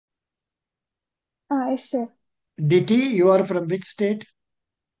Yes, sir. Diti, you are from which state?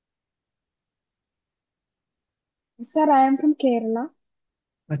 Sir, I am from Kerala.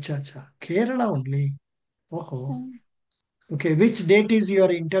 Acha, acha. Kerala only. Oh. Um, Okay, which date is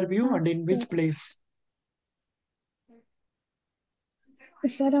your interview and in sir, which place?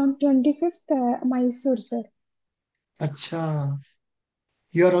 sir, on 25th, Mysore, sir. Acha.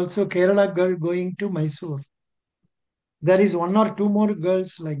 You are also Kerala girl going to Mysore. There is one or two more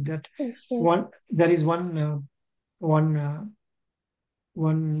girls like that. Yes, sir. There is one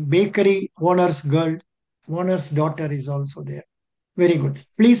one bakery owner's daughter is also there. Very good.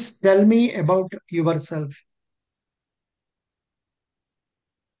 Please tell me about yourself.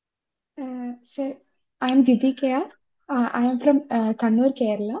 Sir, I am Didi K.R. I am from Kannur,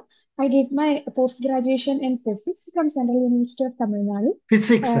 Kerala. I did my post-graduation in physics from Central University of Tamil Nadu.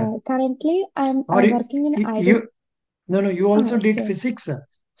 Physics. Currently, I'm Or working in ID. you no, no, you also Yes, did sir. physics.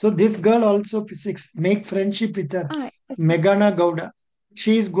 So this girl also physics. Make friendship with her. Yes, sir. Megana Gowda.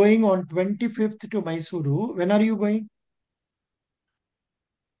 She is going on 25th to Mysuru. When are you going?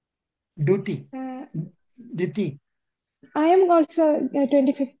 Duty. Uh, Diti. I am also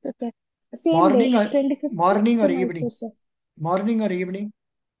 25th, sir. Same Morning day, or 25th morning to or evening? Mysore, sir. Morning or evening?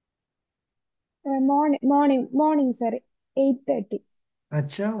 Morning, sir. 8:30.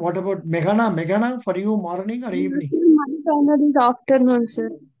 Acha. What about Megana? Megana for you morning or evening? My final is afternoon, sir.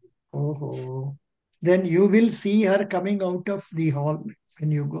 Oh. Then you will see her coming out of the hall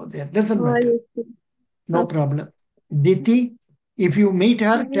when you go there. Doesn't Oh, matter. yes, sir. No Okay. problem. Diti, if you meet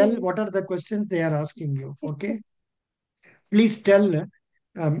her, tell Yes, what are the questions they are asking you. yes, sir. Okay. Please tell Okay,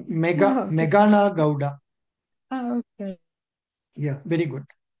 sir. Megana Gowda. Okay. Yeah, very good.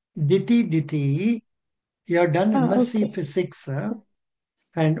 Diti, you have done MSc Okay. Physics.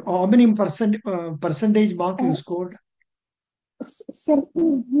 And how many percentage mark you Uh, scored? Sir,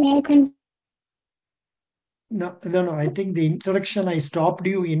 may I continue? No, no, no. I think the introduction, I stopped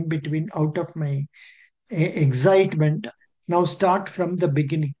you in between out of my excitement. Now start from the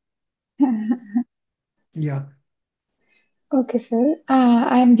beginning. Yeah. Okay, sir.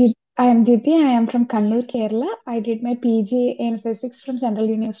 I am Diti. I am from Kannur, Kerala. I did my PG in physics from Central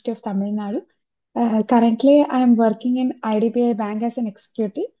University of Tamil Nadu. Currently, I am working in IDBI Bank as an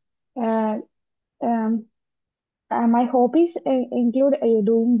executive. Uh, um, my hobbies include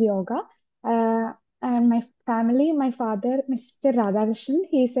doing yoga. And my family, my father, Mr. Radhakrishnan,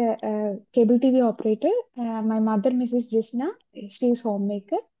 he is a cable TV operator. My mother, Mrs. Jisna, she is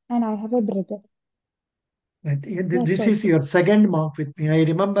homemaker, and I have a brother. I think That's this all, is sir. your second mark with me. I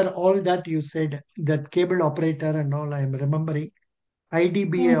remember all that you said, that cable operator and all, I am remembering.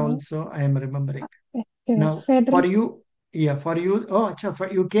 IDBA Uh, also, I am remembering. yes, sir. Now, Federal. for you, yeah, for you, oh,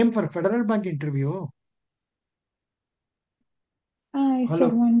 acha, you came for Federal Bank interview. Sir, Hello.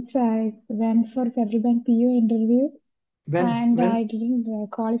 once I went for Federal Bank PU interview, and When? I didn't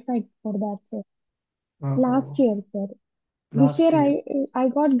qualify for that, sir. Last Oh, year, sir. This last year year. I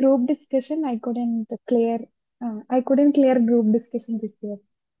got group discussion. I couldn't clear group discussion this year.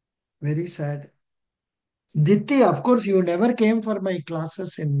 Very sad. Diti, of course, you never came for my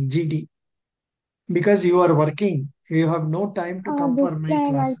classes in GD because you are working. You have no time to come This for my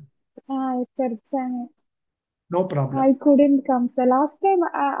time classes. I said No problem. I couldn't come. So last time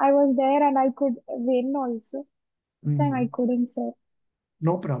I was there and I could win also. This time I Mm, couldn't, sir.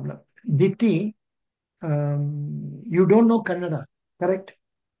 no problem. Diti, you don't know Kannada, correct?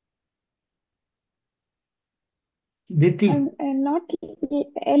 Diti, And not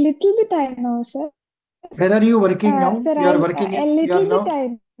a little bit I know, sir. where are you working now? Sir, You are I working a in, little bit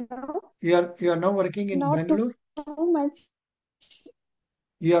I know, you are now working in not too Bangalore. much.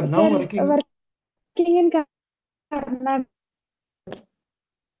 You are now Sir, working. working in Karnataka.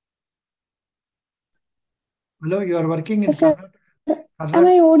 Hello, you are working in Sir, Karnataka. am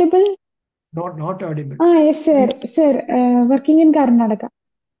I audible? Not audible. Yes, sir. Please. Sir, working in Karnataka.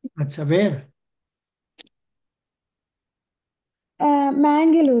 Acha, where?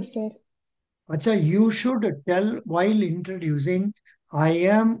 Mangalore, sir. Acha, you should tell while introducing, I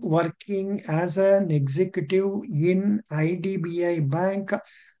am working as an executive in IDBI Bank,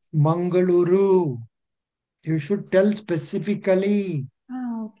 Mangaluru. You should tell specifically.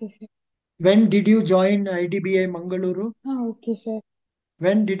 Okay, sir. When did you join IDBI Mangaluru? Okay, sir.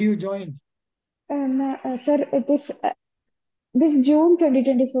 When did you join? Sir, this June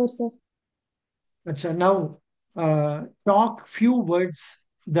 2024, sir. Acha, now talk few words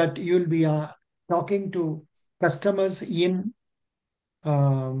that you'll be talking to customers in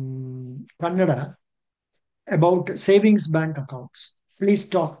Kannada about savings bank accounts. Please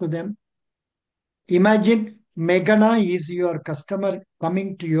talk to them. Imagine Meghana is your customer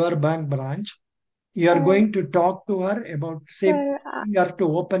coming to your bank branch You are Uh, going to talk to her about sir, her to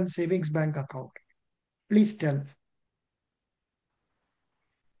open savings bank account. Please tell.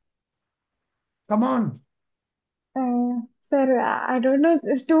 Come on. sir, I don't know.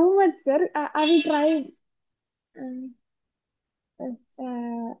 It's too much, sir. I will try.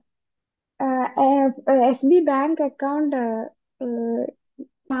 Uh, uh, SB bank account.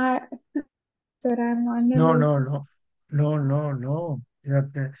 My, sir, I'm No, unable. no, no. No, no, no.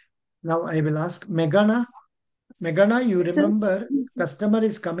 Now I will ask Megana. Megana, you Sir? remember customer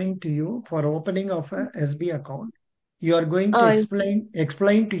is coming to you for opening of a SB account. You are going to Uh,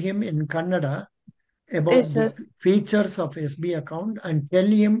 explain to him in Kannada yes, about the sir. features of SB account and tell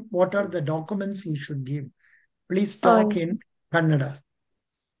him what are the documents he should give. Please talk Yes, in Kannada.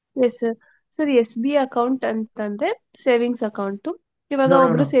 yes, sir. Sir S B account ಅಂತಂದ್ರೆ savings account. ಇವಾಗ No, no,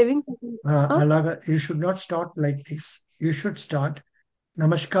 ಒಬ್ರು no. Savings account. Alaga, you should not start like this. You should start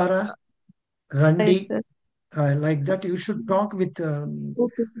Namaskara, S Randi, sir. like that. You should talk with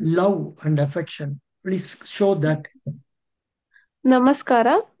okay sir. love and affection. Please show that. ನಮಸ್ಕಾರ.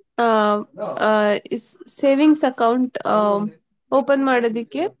 Savings account open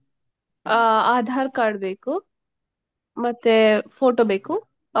ಮಾಡೋದಿಕ್ಕೆ Aadhaar card ಬೇಕು, ಮತ್ತೆ photo ಬೇಕು.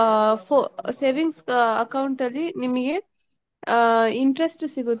 Savings account ಅಲ್ಲಿ ನಿಮಗೆ interest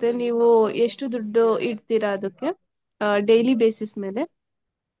ಸಿಗುತ್ತೆ. ನೀವು ಎಷ್ಟು ದುಡ್ಡು ಇಡ್ತೀರಾ ಅದಕ್ಕೆ ಡೈಲಿ ಬೇಸಿಸ್ ಮೇಲೆ.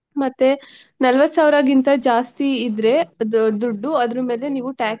 ಮತ್ತೆ 40,000ಗಿಂತ ಜಾಸ್ತಿ ಇದ್ರೆ ದುಡ್ಡು ಅದ್ರ ಮೇಲೆ ನೀವು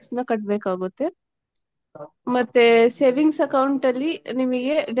ಟ್ಯಾಕ್ಸ್ ನ ಕಟ್ಬೇಕಾಗುತ್ತೆ. ಮತ್ತೆ ಸೇವಿಂಗ್ಸ್ ಅಕೌಂಟ್ ಅಲ್ಲಿ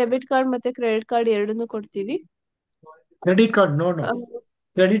ನಿಮಗೆ ಡೆಬಿಟ್ ಕಾರ್ಡ್ ಮತ್ತೆ ಕ್ರೆಡಿಟ್ ಕಾರ್ಡ್ ಎರಡನ್ನೂ ಕೊಡ್ತೀವಿ. Credit card, no, ಆ, no.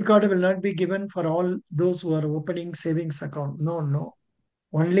 Credit card will not be given for all those who are opening savings account. No, no.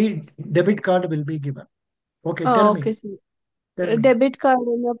 Only debit card will be given. Okay, tell okay me. Sir. Tell me. Debit card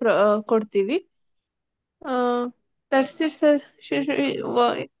ಅನ್ನ ಕೊಡ್ತೀವಿ. That's it sir.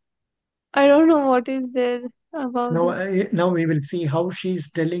 I don't know what is there about Now, this. now we will see how she is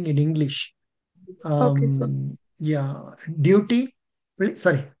telling in English. Okay sir. Yeah, duty. Please,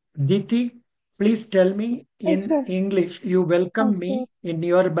 sorry, Diti. Please tell me Yes, in sir. English. You welcome Yes, sir. me in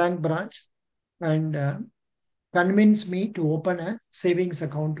your bank branch and convince me to open a savings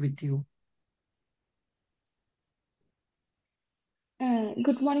account with you.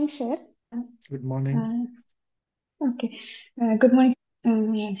 Good morning, sir. Good morning. Uh, okay. Good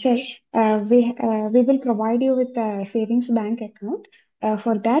morning, sir. We will provide you with a savings bank account.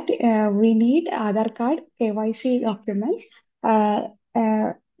 For that, we need Aadhaar card, KYC documents, uh,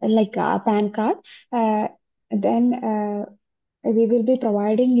 like a PAN card. Uh, then we will be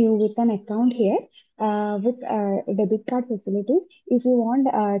providing you with an account here with debit card facilities. If you want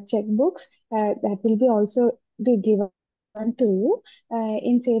checkbooks, that will be also be given to you.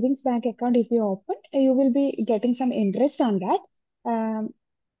 In savings bank account, if you open, you will be getting some interest on that. Um,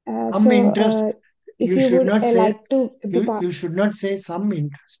 Some so interest. if You you should would not say. like to be You, part, you should not say some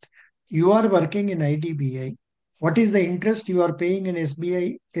interest. You are working in IDBI. What is the interest you are paying in SBI,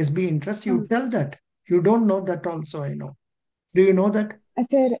 SB interest? You tell that. You don't know that also, I know. Do you know that?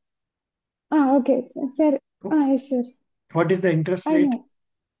 sir. Okay, sir. Yes, sir. What is the interest I rate? know.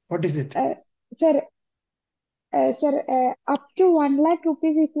 What is it? Sir, sir, up to 1 lakh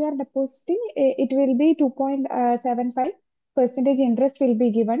rupees if you are depositing, it will be 2.75 percentage interest will be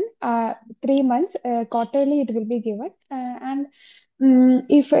given. 3 months, quarterly it will be given. And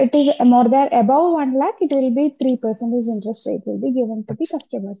if it is more than above 1 lakh, it will be 3 percentage interest rate will be given to the Acha,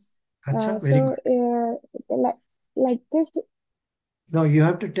 customers. acha, very So, good. like this, Now you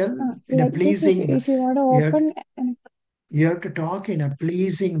have to tell in a pleasing, if you want to you have to, open, you have to talk in a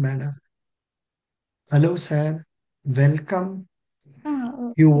pleasing manner. Hello, sir. Welcome.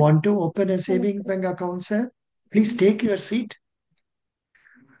 You okay. want to open a Hello, savings sir. bank account, sir? Please take your seat.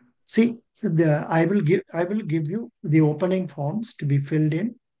 See, I will give you the opening forms to be filled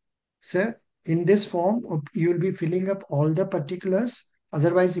in. Sir, in this form, you will be filling up all the particulars.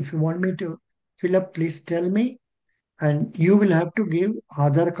 Otherwise, if you want me to fill up, please tell me. And you will have to give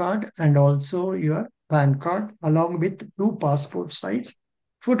Aadhaar card and also your PAN card along with two passport size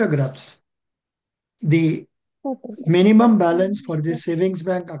photographs. The Okay. minimum balance for Sure. this savings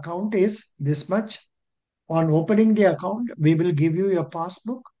bank account is this much. On opening the account, we will give you your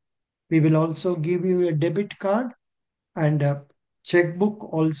passbook. We will also give you a debit card and a checkbook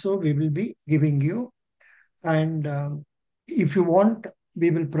also we will be giving you. And if you want, we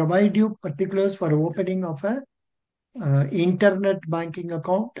will provide you particulars for opening of a internet banking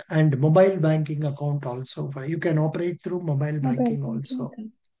account and mobile banking account also. You can operate through mobile Mobile banking banking also.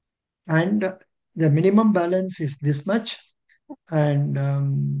 account. And the minimum balance is this much.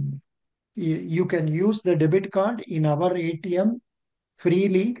 And you can use the debit card in our ATM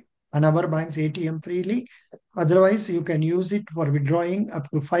freely and our bank's ATM freely. Otherwise, you can use it for withdrawing up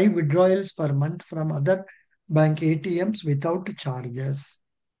to 5 withdrawals per month from other bank ATMs without charges.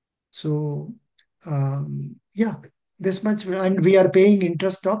 So, yeah, this much, and we are paying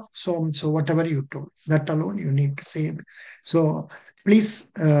interest of so whatever you told, that alone you need to save. So,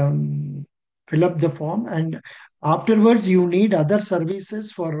 please fill up the form, and afterwards you need other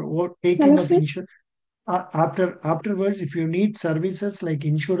services for Hello, taking of sir. insurance. Afterwards, if you need services like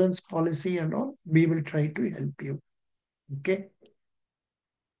insurance policy and all, we will try to help you. Okay.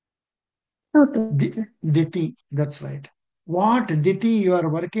 Okay, sir. Diti, that's right. What, Diti, you are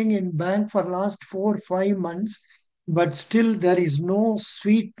working in bank for last 4 5 months, but still there is no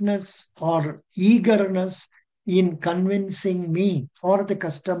sweetness or eagerness in convincing me or the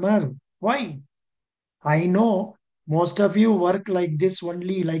customer. Why? I know most of you work like this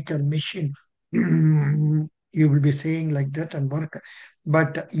only like a machine. You will be saying like that and work.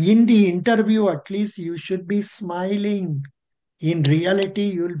 But in the interview, at least you should be smiling. In reality,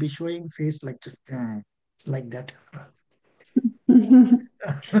 you will be showing face like this, like that.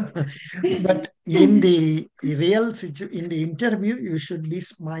 But in the in the interview, you should be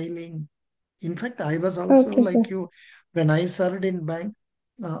smiling. In fact, I was also Okay, sir. like you when I served in bank.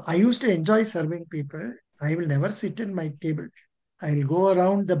 I used to enjoy serving people. I will never sit in my table. I will go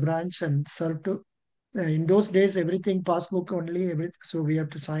around the branch and serve to. In those days, everything passbook only. Everything, so we have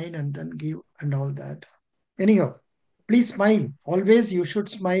to sign and then give and all that. Anyhow, please smile. Always, you should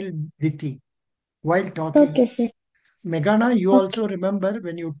smile, Diti, while talking. Okay, sir. Megana, you Okay. also remember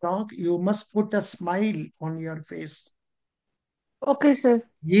when you talk, you must put a smile on your face. Okay, sir.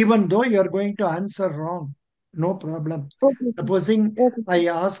 Even though you are going to answer wrong, no problem. Okay, sir. Supposing Okay. I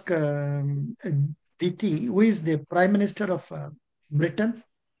ask Diti, who is the Prime Minister of Britain?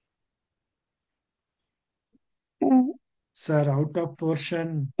 Uh, Sir, out of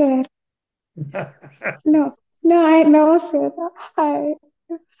portion. sir. No, No, no, I know, sir. I,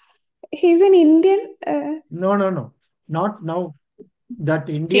 he's an Indian. no, no. Not now. That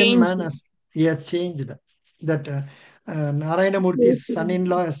Indian Change. man has he has changed. That Narayana Yes, Murthy's sir.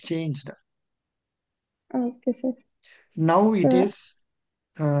 son-in-law has changed. Okay, sir. Now it So, is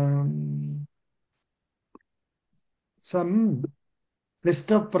some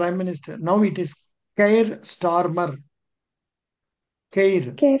list of prime minister. Now it is Keir Starmer.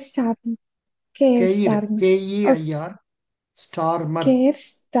 Keir. K. Starman. K. Keir. Starman. Okay. Keir Starmer. K.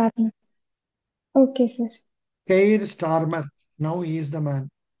 Starman. Okay, sir. Keir Starmer. Now he is the man.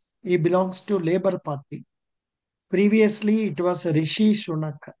 He belongs to Labour Party. Previously, it was Rishi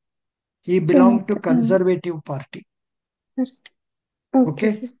Sunak. He belonged Sunak. to Conservative Party. Okay,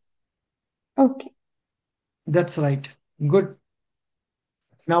 Okay, sir. Okay. that's right. Good.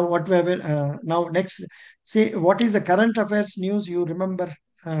 Now, what we will now next? See, what is the current affairs news you remember,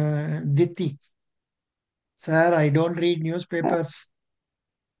 Diti? Sir, I don't read Uh, newspapers.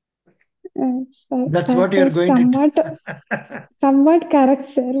 so That's that what you're is going to somewhat correct,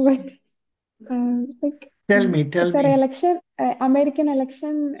 sir. But like, tell sir, me. American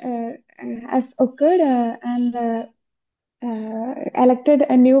election has occurred and elected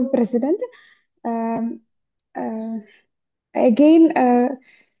a new president. Um, uh, again, uh,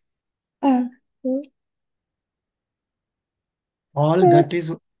 All uh, that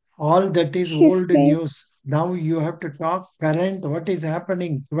is all that is his old name, news. Now you have to talk current. What is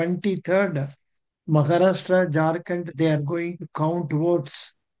happening? 23rd, Maharashtra, Jharkhand, they are going to count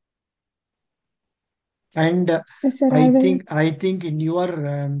votes. And sir, I will. I think in your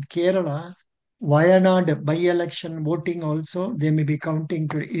Kerala, Wayanad by-election voting also they may be counting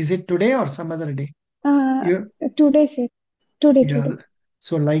today. Is it today or some other day? Uh, You today, sir. Today. yeah.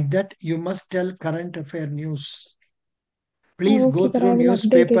 So like that, you must tell current affair news. Please Okay, go sir, I through will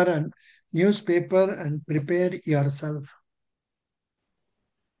update it. newspaper and prepare yourself.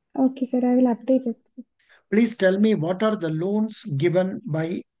 Okay, sir, I will update it. Please tell me what are the loans given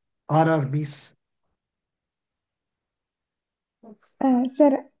by RRBs?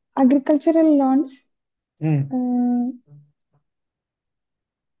 Sir, agricultural loans, Hmm. uh,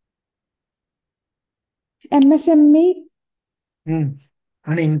 MSME. Hmm.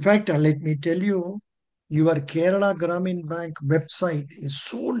 And in fact, let me tell you, your Kerala Gramin Bank website is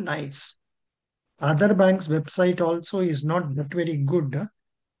so nice. Other banks' website also is not that very good.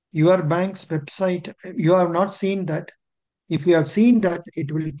 Your bank's website, you have not seen that. If you have seen that,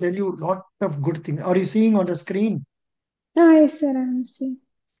 it will tell you lot of good things. Are you seeing on the screen? Yes, sir, I'm seeing.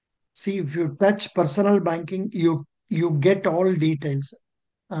 See, if you touch personal banking, you get all details.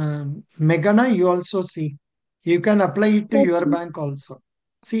 Megana, you also see. You can apply it to your Okay, bank also.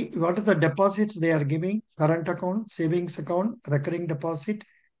 See what are the deposits they are giving: current account, savings account, recurring deposit,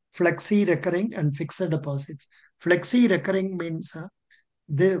 flexi recurring and fixed deposits. Flexi recurring means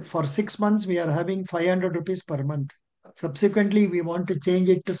for 6 months we are having 500 rupees per month. Subsequently, we want to change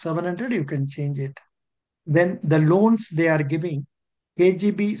it to 700, you can change it. Then the loans they are giving,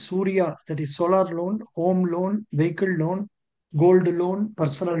 KGB Surya, that is solar loan, home loan, vehicle loan, gold loan,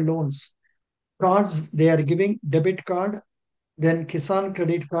 personal loans. Cards they are giving debit card, then Kisan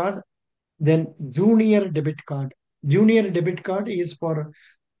credit card, then junior debit card. Junior debit card is for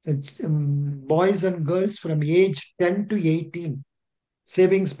boys and girls from age 10 to 18,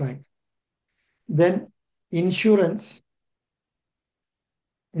 savings bank. Then insurance,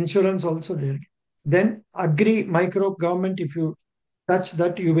 insurance also there. Then agri micro government, if you touch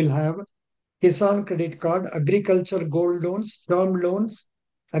that, you will have Kisan credit card, agriculture gold loans, term loans,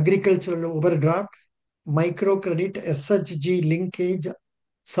 agricultural overdraft, microcredit, SHG linkage,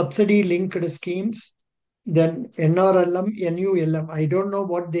 subsidy linked schemes, then NRLM, NULM. I don't know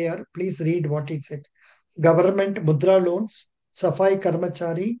what they are. Please read what it said. Government Mudra loans, Safai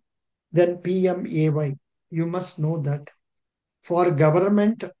Karmachari, then PMAY. You must know that. For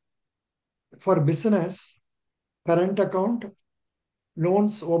government, for business, current account,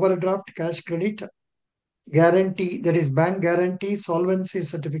 loans, overdraft, cash credit, guarantee, that is bank guarantee, solvency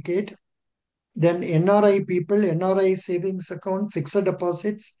certificate, then NRI people, NRI savings account, fixed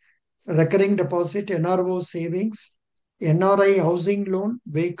deposits, recurring deposit, NRO savings, NRI housing loan,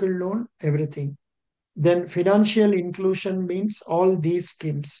 vehicle loan, everything. Then financial inclusion means all these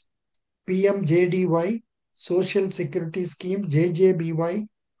schemes. PMJDY, Social Security Scheme, JJBY.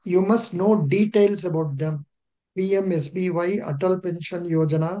 You must know details about them. PMSBY, Atal Pension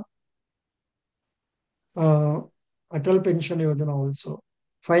Yojana, uh, Atal Pension Yojana also.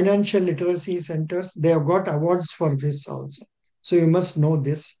 Financial literacy centers, they have got awards for this also. So you must know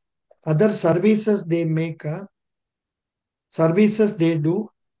this. Other services they make, services they do,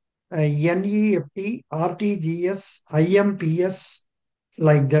 NEFT, RTGS, IMPS,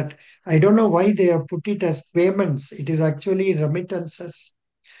 like that. I don't know why they have put it as payments. It is actually remittances.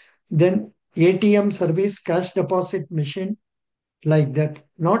 Then ATM service, cash deposit machine, like that.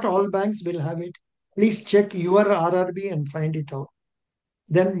 Not all banks will have it. Please check your RRB and find it out.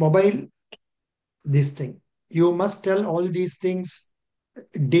 Then mobile, this thing. You must tell all these things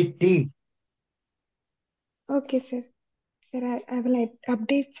DT. Okay, sir. Sir, I will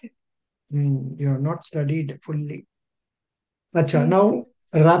update, sir. You have not studied fully. Acha, Yes, sir. now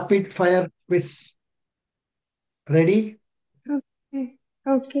rapid fire quiz. Ready? Okay.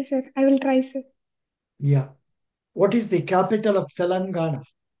 Okay, sir. I will try, sir. Yeah. What is the capital of Telangana?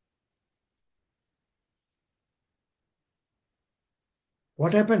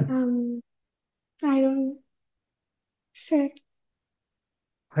 What happened? I don't, sir.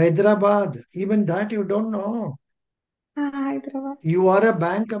 Hyderabad. Even that you don't know. Hyderabad. You are a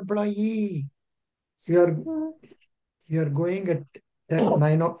bank employee. You are Uh, you are going at 10,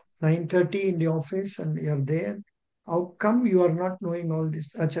 9:30 in the office and you are there. How come you are not knowing all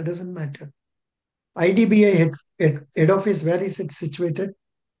this? Acha, doesn't matter. IDBI head office, where is it situated?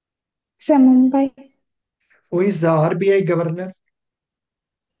 Sir, Mumbai. Who is the RBI governor?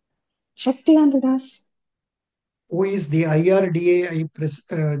 Shaktikant Das. Who is the IRDAI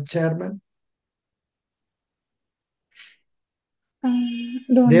chairman?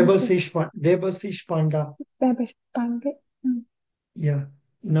 Don't know, sir. Debasish Panda. Babash Pandey. Yeah.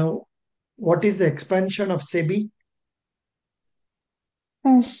 Now, what is the expansion of SEBI?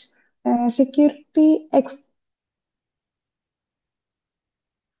 As security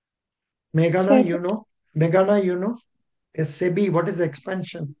Meghana, sir, you know? Meghana, you know? SEBI, what is the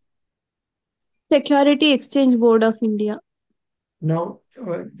expansion? Security Exchange Board of India. Now,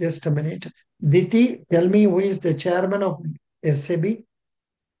 just a minute. Diti, tell me who is the chairman of SEBI?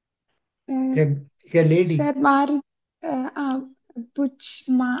 uh, A lady. sir, Butch,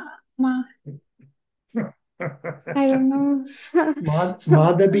 I don't know.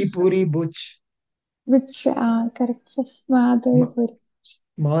 Madhabi Puri Butch. Which, correct, sir. Madhavipur.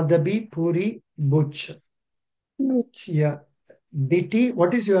 Madhabi Puri Butch. Which, Yeah. Diti,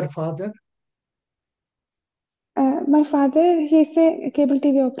 what is your father? my father, he's a cable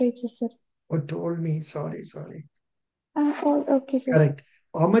TV operator, sir. Who told me? Sorry. Oh, okay, sir. Correct.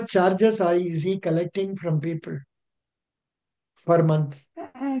 How much charges is he collecting from people per month?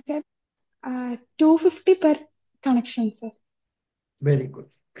 Sir, 250 per connection, sir. Very good.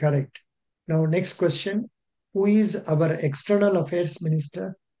 Correct. Now, next question. Who is our external affairs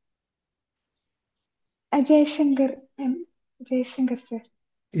minister? Jaishankar, Jaishankar, sir.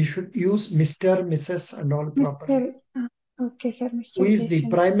 You should use Mr., Mrs. and all properly. Mr. Okay, sir, Who Mr. is the Jaishankar.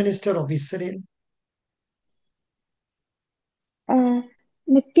 prime minister of Israel? Uh,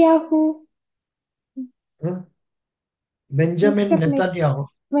 Netanyahu, Huh? Benjamin Mr. Netanyahu.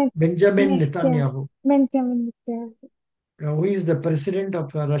 Men- Benjamin Netanyahu, Netanyahu. Benjamin Netanyahu. Who is the president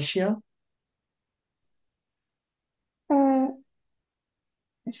of Russia? Uh,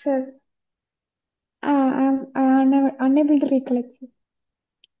 sir, I'm unable to recollect. Sir.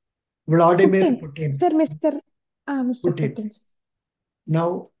 Vladimir Putin, Putin. sir, Mr. Putin. Putin. Sir.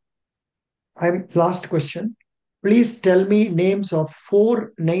 Now, I'm last question. Please tell me names of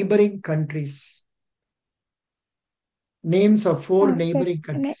 4 neighboring countries. Names of 4 Sir, neighboring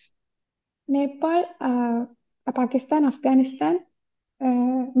countries. Nepal, Pakistan, Afghanistan,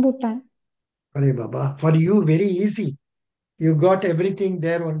 Bhutan. Arey Baba, for you, very easy. You got everything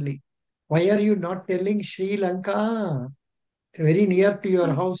there only. Why are you not telling Sri Lanka? Very near to your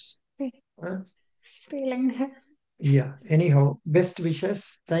Uh, house. Sri Huh? Sri Lanka. Yeah, anyhow, best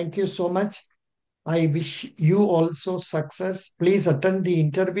wishes. Thank you so much. I wish you also success. Please attend the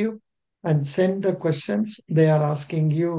interview and send the questions they are asking you.